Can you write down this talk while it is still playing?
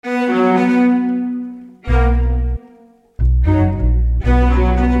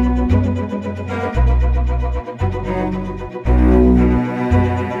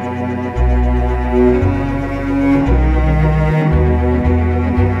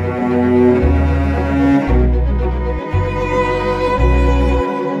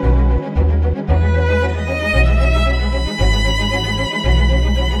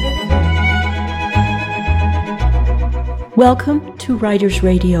Welcome to Writers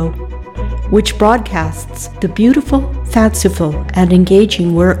Radio, which broadcasts the beautiful, fanciful, and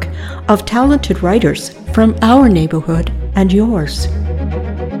engaging work of talented writers from our neighborhood and yours.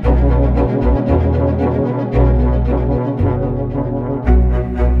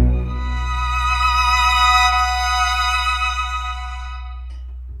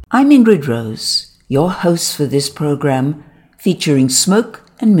 I'm Ingrid Rose, your host for this program featuring Smoke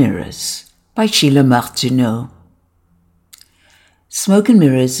and Mirrors by Sheila Martineau. Smoke and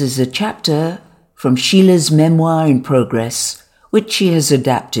Mirrors is a chapter from Sheila's memoir in progress, which she has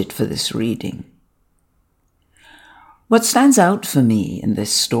adapted for this reading. What stands out for me in this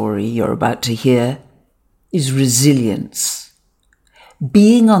story you're about to hear is resilience.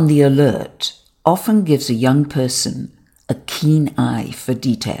 Being on the alert often gives a young person a keen eye for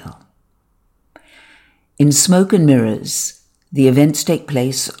detail. In Smoke and Mirrors, the events take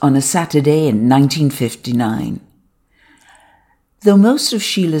place on a Saturday in 1959. Though most of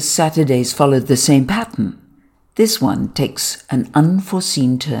Sheila's Saturdays followed the same pattern, this one takes an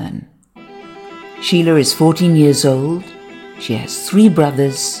unforeseen turn. Sheila is 14 years old, she has 3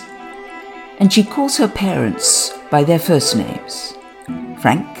 brothers, and she calls her parents by their first names,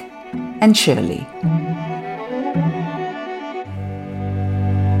 Frank and Shirley.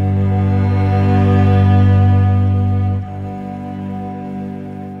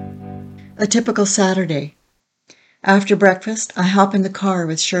 A typical Saturday. After breakfast, I hop in the car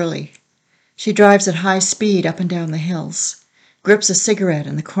with Shirley. She drives at high speed up and down the hills, grips a cigarette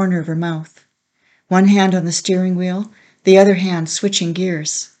in the corner of her mouth, one hand on the steering wheel, the other hand switching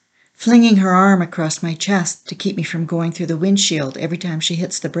gears, flinging her arm across my chest to keep me from going through the windshield every time she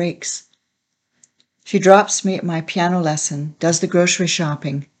hits the brakes. She drops me at my piano lesson, does the grocery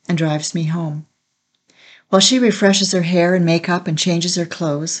shopping, and drives me home. While she refreshes her hair and makeup and changes her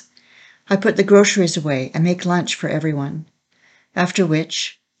clothes, I put the groceries away and make lunch for everyone, after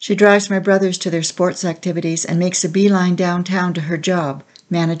which she drives my brothers to their sports activities and makes a beeline downtown to her job,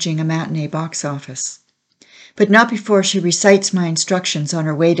 managing a matinee box office. But not before she recites my instructions on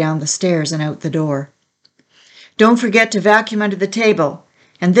her way down the stairs and out the door. Don't forget to vacuum under the table,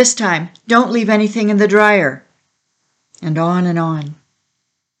 and this time, don't leave anything in the dryer. And on,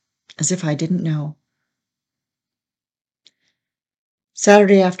 as if I didn't know.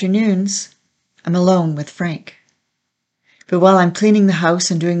 Saturday afternoons, I'm alone with Frank. But while I'm cleaning the house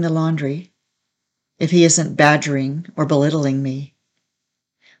and doing the laundry, if he isn't badgering or belittling me,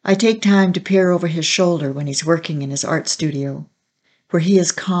 I take time to peer over his shoulder when he's working in his art studio, where he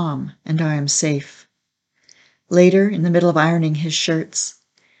is calm and I am safe. Later, in the middle of ironing his shirts,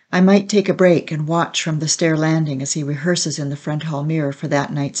 I might take a break and watch from the stair landing as he rehearses in the front hall mirror for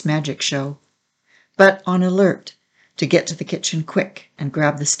that night's magic show, but on alert to get to the kitchen quick and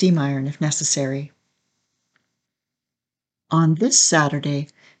grab the steam iron if necessary. On this Saturday,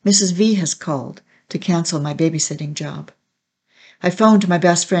 Mrs. V has called to cancel my babysitting job. I phoned my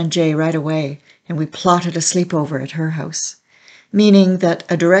best friend Jay right away, and we plotted a sleepover at her house, meaning that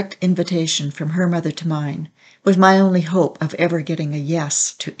a direct invitation from her mother to mine was my only hope of ever getting a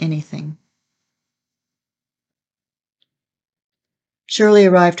yes to anything. Shirley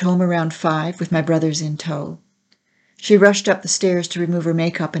arrived home around 5 with my brothers in tow. She rushed up the stairs to remove her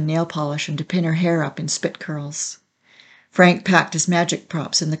makeup and nail polish and to pin her hair up in spit curls. Frank packed his magic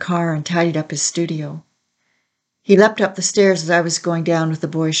props in the car and tidied up his studio. He leapt up the stairs as I was going down with the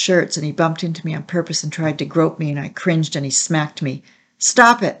boys' shirts, and he bumped into me on purpose and tried to grope me, and I cringed and he smacked me.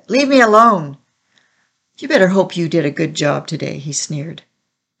 "Stop it! Leave me alone!" "You better hope you did a good job today," he sneered.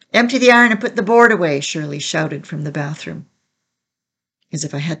 "Empty the iron and put the board away," Shirley shouted from the bathroom. As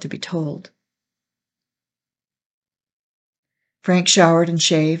if I had to be told. Frank showered and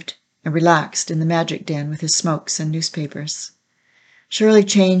shaved and relaxed in the magic den with his smokes and newspapers. Shirley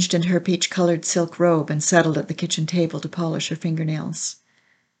changed into her peach-colored silk robe and settled at the kitchen table to polish her fingernails.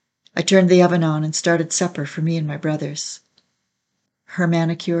 I turned the oven on and started supper for me and my brothers. Her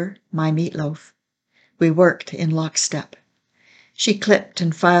manicure, my meatloaf. We worked in lockstep. She clipped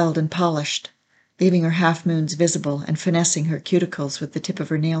and filed and polished, leaving her half-moons visible and finessing her cuticles with the tip of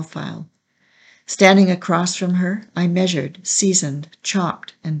her nail file. Standing across from her, I measured, seasoned,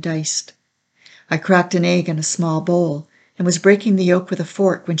 chopped, and diced. I cracked an egg in a small bowl and was breaking the yolk with a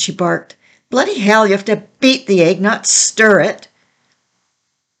fork when she barked, "Bloody hell, you have to beat the egg, not stir it."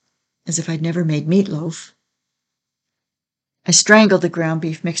 As if I'd never made meatloaf. I strangled the ground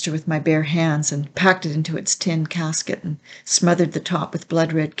beef mixture with my bare hands and packed it into its tin casket and smothered the top with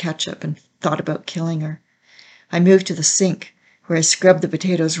blood-red ketchup and thought about killing her. I moved to the sink, where I scrubbed the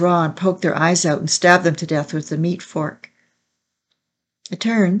potatoes raw and poked their eyes out and stabbed them to death with the meat fork. I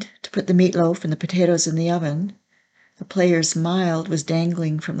turned to put the meatloaf and the potatoes in the oven. A player's mild was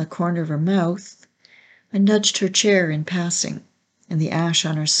dangling from the corner of her mouth. I nudged her chair in passing, and the ash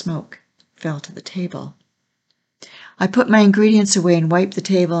on her smoke fell to the table. I put my ingredients away and wiped the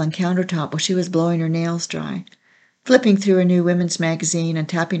table and countertop while she was blowing her nails dry, flipping through a new women's magazine and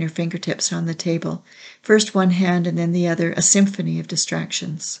tapping her fingertips on the table, first one hand and then the other, a symphony of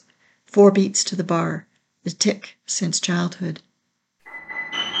distractions. 4 beats to the bar, the tick since childhood.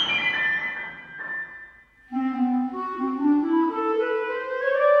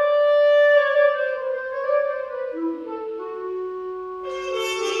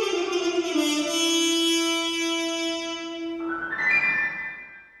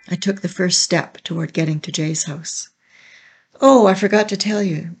 I took the first step toward getting to Jay's house. "Oh, I forgot to tell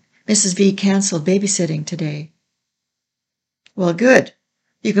you. Mrs. V canceled babysitting today." "Well, good.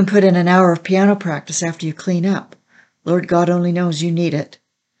 You can put in an hour of piano practice after you clean up. Lord God only knows you need it."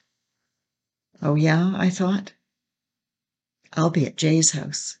 "Oh, yeah," I thought. "I'll be at Jay's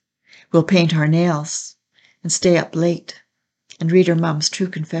house. We'll paint our nails and stay up late and read her Mum's True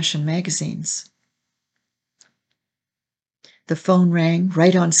Confession magazines." The phone rang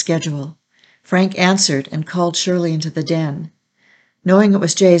right on schedule. Frank answered and called Shirley into the den. Knowing it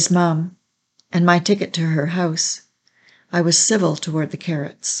was Jay's mum and my ticket to her house, I was civil toward the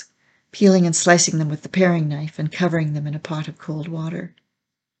carrots, peeling and slicing them with the paring knife and covering them in a pot of cold water.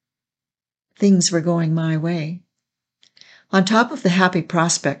 Things were going my way. On top of the happy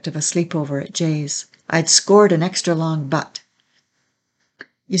prospect of a sleepover at Jay's, I'd scored an extra long butt.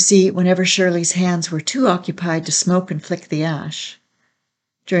 You see, whenever Shirley's hands were too occupied to smoke and flick the ash,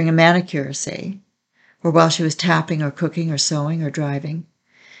 during a manicure, say, or while she was tapping or cooking or sewing or driving,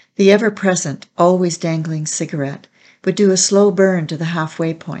 the ever-present, always dangling cigarette would do a slow burn to the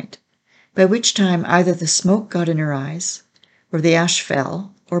halfway point, by which time either the smoke got in her eyes, or the ash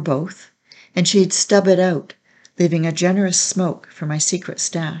fell, or both, and she'd stub it out, leaving a generous smoke for my secret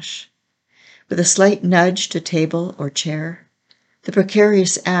stash. With a slight nudge to table or chair, the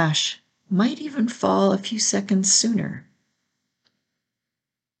precarious ash might even fall a few seconds sooner.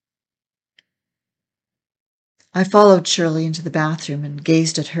 I followed Shirley into the bathroom and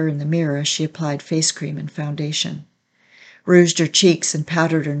gazed at her in the mirror as she applied face cream and foundation, rouged her cheeks and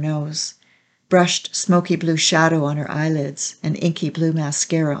powdered her nose, brushed smoky blue shadow on her eyelids and inky blue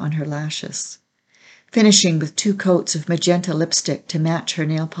mascara on her lashes, finishing with 2 coats of magenta lipstick to match her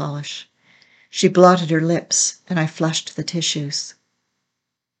nail polish. She blotted her lips, and I flushed the tissues.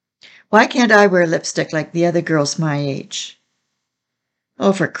 "Why can't I wear lipstick like the other girls my age?"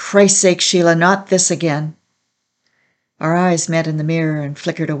 "Oh, for Christ's sake, Sheila, not this again." Our eyes met in the mirror and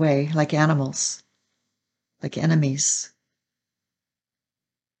flickered away like animals, like enemies.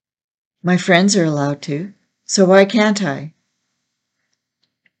 "My friends are allowed to, so why can't I?"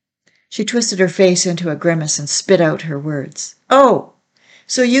 She twisted her face into a grimace and spit out her words. "Oh,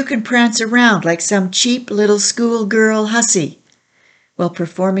 so you can prance around like some cheap little schoolgirl hussy, while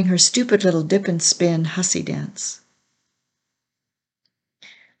performing her stupid little dip and spin hussy dance."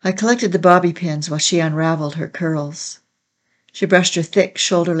 I collected the bobby pins while she unraveled her curls. She brushed her thick,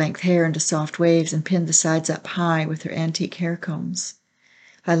 shoulder-length hair into soft waves and pinned the sides up high with her antique hair combs.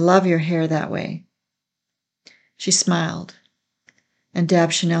 "I love your hair that way." She smiled and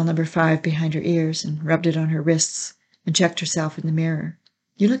dabbed Chanel No. 5 behind her ears and rubbed it on her wrists and checked herself in the mirror.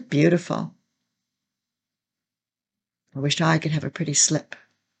 "You look beautiful." I wished I could have a pretty slip.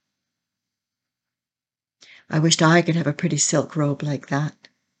 I wished I could have a pretty silk robe like that.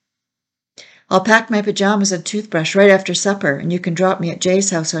 "I'll pack my pajamas and toothbrush right after supper, and you can drop me at Jay's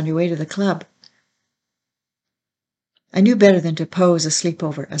house on your way to the club." I knew better than to pose a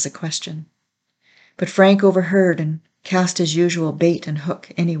sleepover as a question. But Frank overheard and cast his usual bait and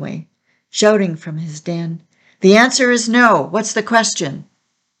hook anyway, shouting from his den, "The answer is no. What's the question?"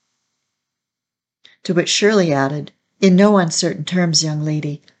 To which Shirley added, "In no uncertain terms, young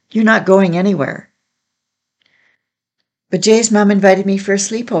lady, you're not going anywhere." "But Jay's mom invited me for a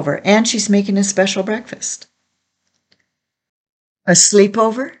sleepover, and she's making a special breakfast." "A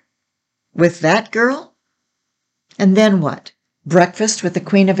sleepover? With that girl? And then what? Breakfast with the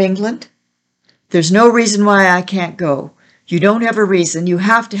Queen of England? There's no reason why I can't go. You don't have a reason. You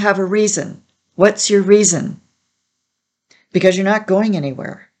have to have a reason. What's your reason?" Because you're not going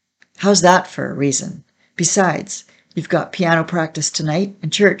anywhere. How's that for a reason? Besides, you've got piano practice tonight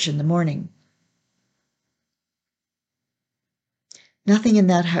and church in the morning. Nothing in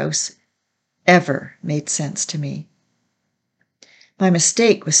that house ever made sense to me. My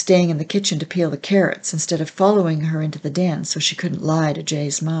mistake was staying in the kitchen to peel the carrots instead of following her into the den so she couldn't lie to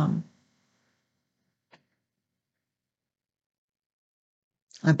Jay's mom.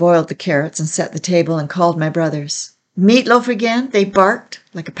 I boiled the carrots and set the table and called my brothers. Meatloaf again? They barked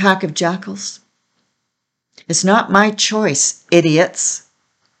like a pack of jackals. It's not my choice, idiots.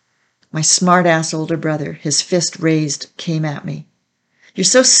 My smart-ass older brother, his fist raised, came at me. You're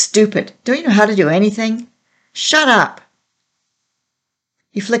so stupid. Don't you know how to do anything? Shut up.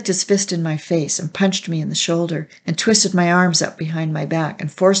 He flicked his fist in my face and punched me in the shoulder and twisted my arms up behind my back and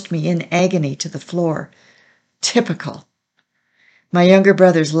forced me in agony to the floor. Typical. My younger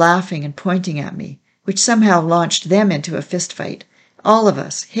brothers laughing and pointing at me, which somehow launched them into a fistfight. All of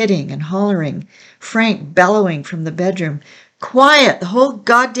us hitting and hollering, Frank bellowing from the bedroom, Quiet, the whole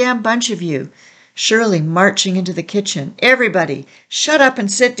goddamn bunch of you. Shirley marching into the kitchen. Everybody, shut up and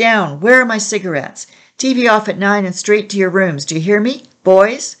sit down. Where are my cigarettes? TV off at 9 and straight to your rooms. Do you hear me?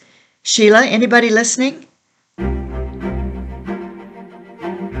 Boys? Sheila, anybody listening?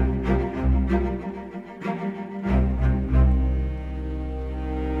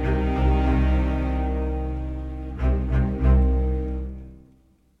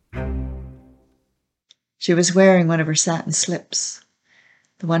 She was wearing one of her satin slips,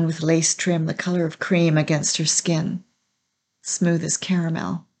 the one with lace trim the color of cream against her skin, smooth as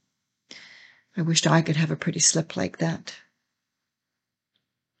caramel. I wished I could have a pretty slip like that.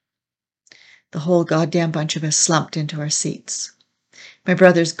 The whole goddamn bunch of us slumped into our seats. My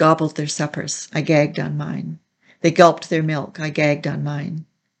brothers gobbled their suppers. I gagged on mine. They gulped their milk. I gagged on mine.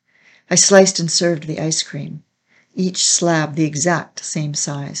 I sliced and served the ice cream, each slab the exact same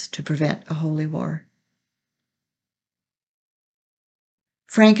size to prevent a holy war.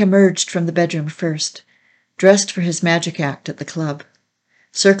 Frank emerged from the bedroom first, dressed for his magic act at the club,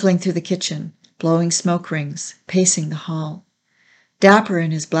 circling through the kitchen, blowing smoke rings, pacing the hall, dapper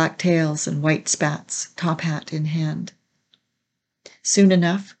in his black tails and white spats, top hat in hand. Soon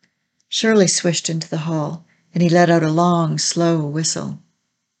enough, Shirley swished into the hall, and he let out a long, slow whistle.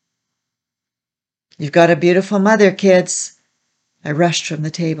 You've got a beautiful mother, kids. I rushed from the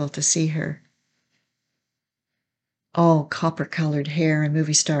table to see her. All copper-colored hair and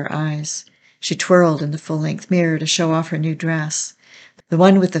movie-star eyes. She twirled in the full-length mirror to show off her new dress, the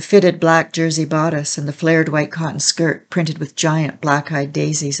one with the fitted black jersey bodice and the flared white cotton skirt printed with giant black-eyed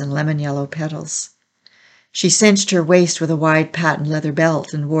daisies and lemon-yellow petals. She cinched her waist with a wide patent leather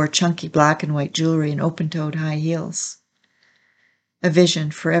belt and wore chunky black and white jewelry and open-toed high heels. A vision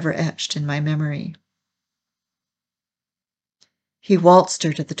forever etched in my memory. He waltzed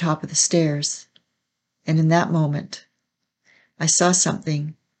her to the top of the stairs, and in that moment, I saw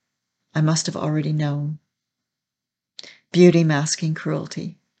something I must have already known. Beauty masking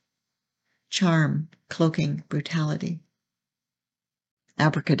cruelty. Charm cloaking brutality.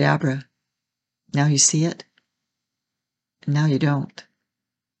 Abracadabra. Now you see it, and now you don't.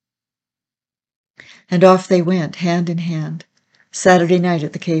 And off they went, hand in hand, Saturday night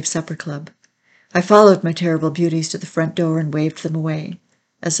at the Cave Supper Club. I followed my terrible beauties to the front door and waved them away,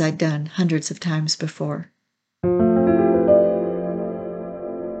 as I'd done hundreds of times before.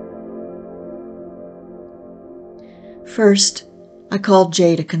 First, I called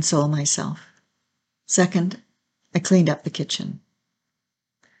Jay to console myself. Second, I cleaned up the kitchen.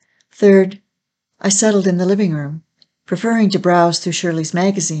 Third, I settled in the living room, preferring to browse through Shirley's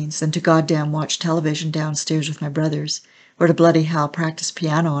magazines than to goddamn watch television downstairs with my brothers, or to bloody hell practice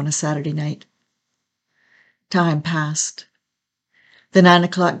piano on a Saturday night. Time passed. The 9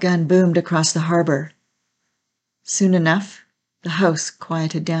 o'clock gun boomed across the harbor. Soon enough, the house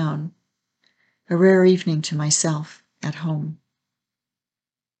quieted down. A rare evening to myself at home.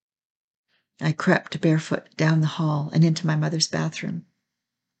 I crept barefoot down the hall and into my mother's bathroom.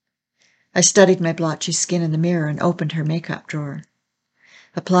 I studied my blotchy skin in the mirror and opened her makeup drawer.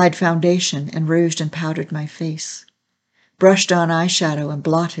 Applied foundation and rouged and powdered my face. Brushed on eyeshadow and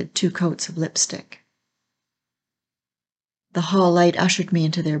blotted 2 coats of lipstick. The hall light ushered me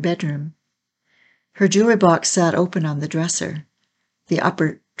into their bedroom. Her jewelry box sat open on the dresser. The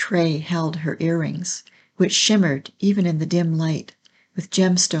upper tray held her earrings, which shimmered even in the dim light, with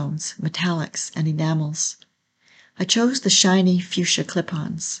gemstones, metallics, and enamels. I chose the shiny fuchsia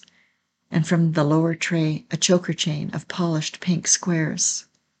clip-ons, and from the lower tray a choker chain of polished pink squares.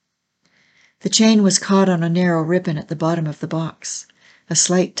 The chain was caught on a narrow ribbon at the bottom of the box. A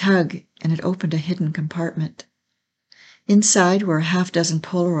slight tug, and it opened a hidden compartment. Inside were a half-dozen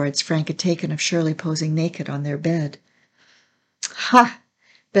Polaroids Frank had taken of Shirley posing naked on their bed. Ha!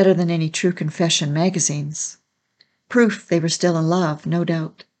 Better than any true confession magazines. Proof they were still in love, no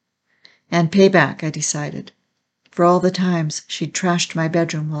doubt. And payback, I decided, for all the times she'd trashed my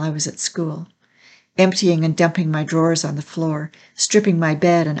bedroom while I was at school, emptying and dumping my drawers on the floor, stripping my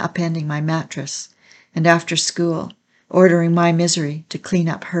bed and upending my mattress, and after school, ordering my misery to clean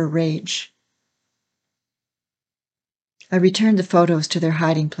up her rage. I returned the photos to their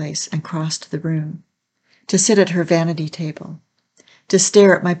hiding place and crossed the room, to sit at her vanity table, to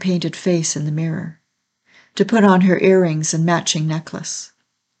stare at my painted face in the mirror, to put on her earrings and matching necklace,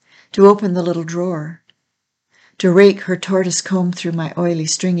 to open the little drawer, to rake her tortoise comb through my oily,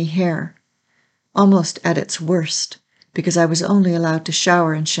 stringy hair, almost at its worst, because I was only allowed to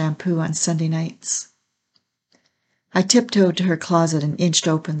shower and shampoo on Sunday nights. I tiptoed to her closet and inched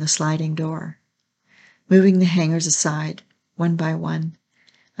open the sliding door. Moving the hangers aside, one by one,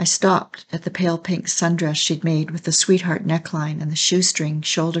 I stopped at the pale pink sundress she'd made with the sweetheart neckline and the shoestring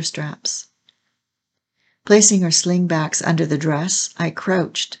shoulder straps. Placing her slingbacks under the dress, I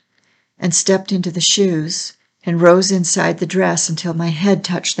crouched and stepped into the shoes and rose inside the dress until my head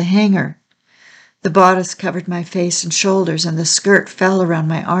touched the hanger. The bodice covered my face and shoulders, and the skirt fell around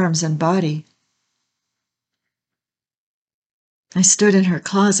my arms and body. I stood in her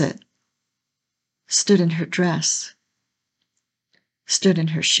closet, stood in her dress, stood in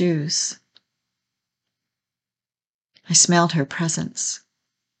her shoes. I smelled her presence,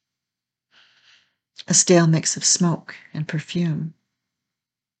 a stale mix of smoke and perfume.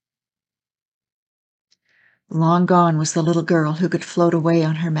 Long gone was the little girl who could float away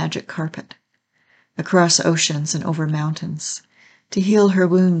on her magic carpet, across oceans and over mountains, to heal her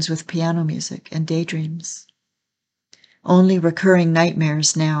wounds with piano music and daydreams. Only recurring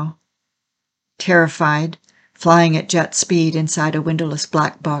nightmares now. Terrified, flying at jet speed inside a windowless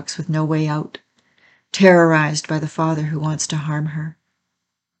black box with no way out, terrorized by the father who wants to harm her.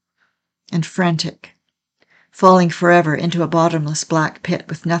 And frantic, falling forever into a bottomless black pit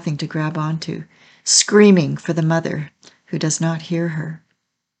with nothing to grab onto, screaming for the mother who does not hear her.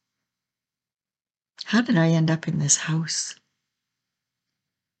 How did I end up in this house?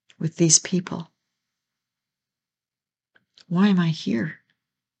 With these people? Why am I here?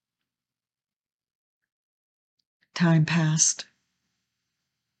 Time passed.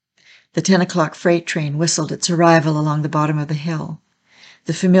 The 10 o'clock freight train whistled its arrival along the bottom of the hill,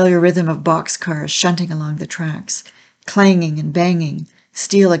 the familiar rhythm of boxcars shunting along the tracks, clanging and banging,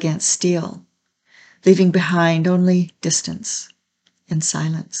 steel against steel, leaving behind only distance and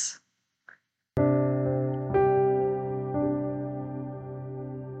silence.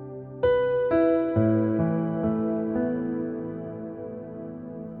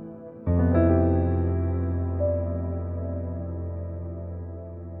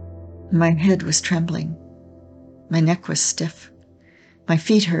 My head was trembling. My neck was stiff. My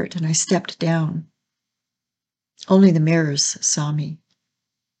feet hurt, and I stepped down. Only the mirrors saw me,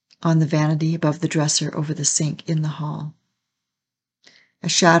 on the vanity above the dresser over the sink in the hall. A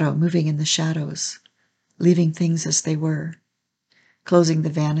shadow moving in the shadows, leaving things as they were, closing the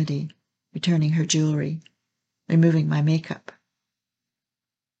vanity, returning her jewelry, removing my makeup.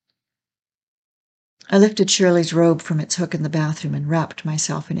 I lifted Shirley's robe from its hook in the bathroom and wrapped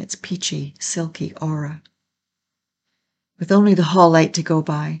myself in its peachy, silky aura. With only the hall light to go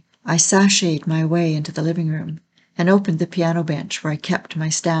by, I sashayed my way into the living room and opened the piano bench where I kept my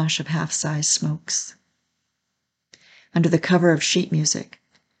stash of half-size smokes. Under the cover of sheet music,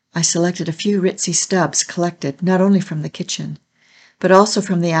 I selected a few ritzy stubs collected not only from the kitchen, but also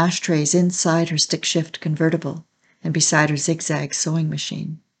from the ashtrays inside her stick-shift convertible and beside her zigzag sewing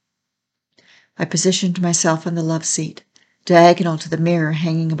machine. I positioned myself on the love seat, diagonal to the mirror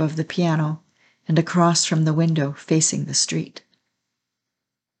hanging above the piano and across from the window facing the street.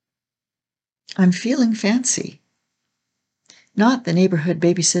 I'm feeling fancy. Not the neighborhood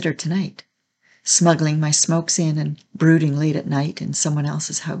babysitter tonight, smuggling my smokes in and brooding late at night in someone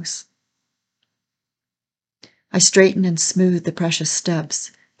else's house. I straighten and smooth the precious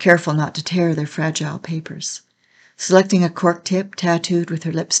stubs, careful not to tear their fragile papers. Selecting a cork tip tattooed with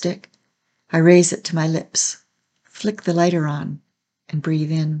her lipstick, I raise it to my lips, flick the lighter on, and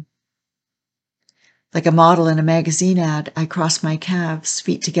breathe in. Like a model in a magazine ad, I cross my calves,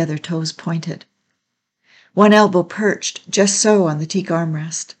 feet together, toes pointed. One elbow perched, just so, on the teak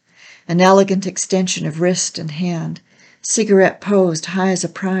armrest, an elegant extension of wrist and hand, cigarette posed high as a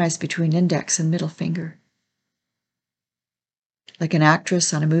prize between index and middle finger. Like an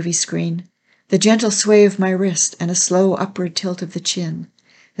actress on a movie screen, the gentle sway of my wrist and a slow upward tilt of the chin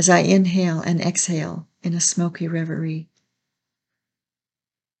as I inhale and exhale in a smoky reverie.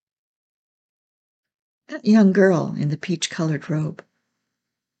 That young girl in the peach-colored robe.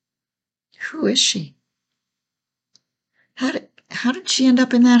 Who is she? How did she end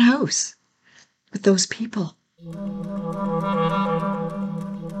up in that house with those people?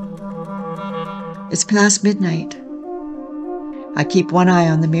 It's past midnight. I keep one eye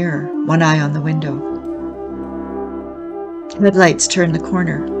on the mirror, one eye on the window. Headlights turn the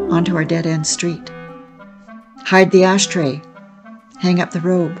corner onto our dead-end street. Hide the ashtray, hang up the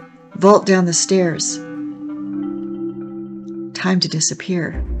robe, vault down the stairs. Time to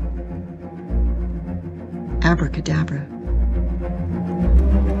disappear. Abracadabra.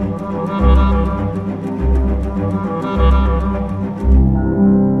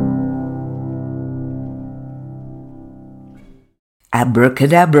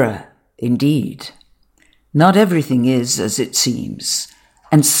 Abracadabra, indeed. Not everything is as it seems,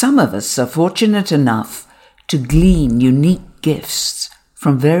 and some of us are fortunate enough to glean unique gifts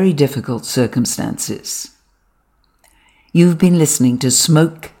from very difficult circumstances. You've been listening to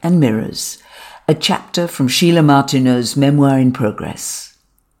Smoke and Mirrors, a chapter from Sheila Martineau's memoir in progress.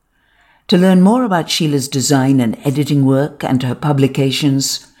 To learn more about Sheila's design and editing work and her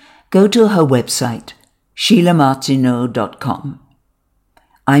publications, go to her website, sheilamartineau.com.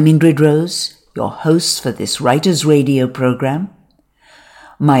 I'm Ingrid Rose, your host for this Writers' Radio program.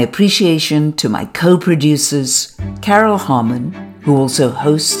 My appreciation to my co-producers, Carol Harmon, who also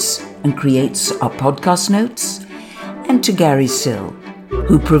hosts and creates our podcast notes, and to Gary Sill,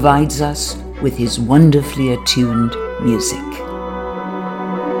 who provides us with his wonderfully attuned music.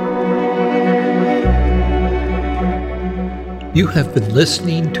 You have been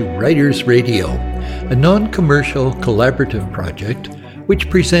listening to Writers' Radio, a non-commercial collaborative project which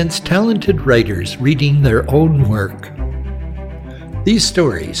presents talented writers reading their own work. These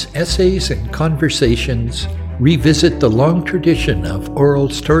stories, essays, and conversations revisit the long tradition of oral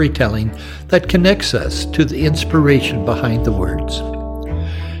storytelling that connects us to the inspiration behind the words.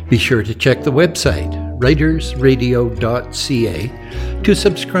 Be sure to check the website, writersradio.ca, to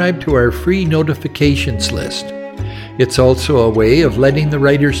subscribe to our free notifications list. It's also a way of letting the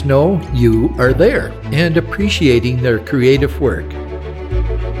writers know you are there and appreciating their creative work.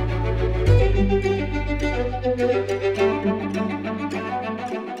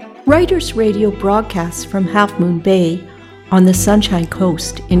 Writers' Radio broadcasts from Half Moon Bay on the Sunshine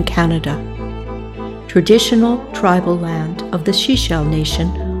Coast in Canada, traditional tribal land of the Sechelt Nation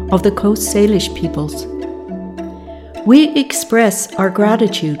of the Coast Salish peoples. We express our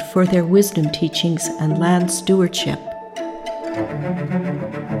gratitude for their wisdom teachings and land stewardship.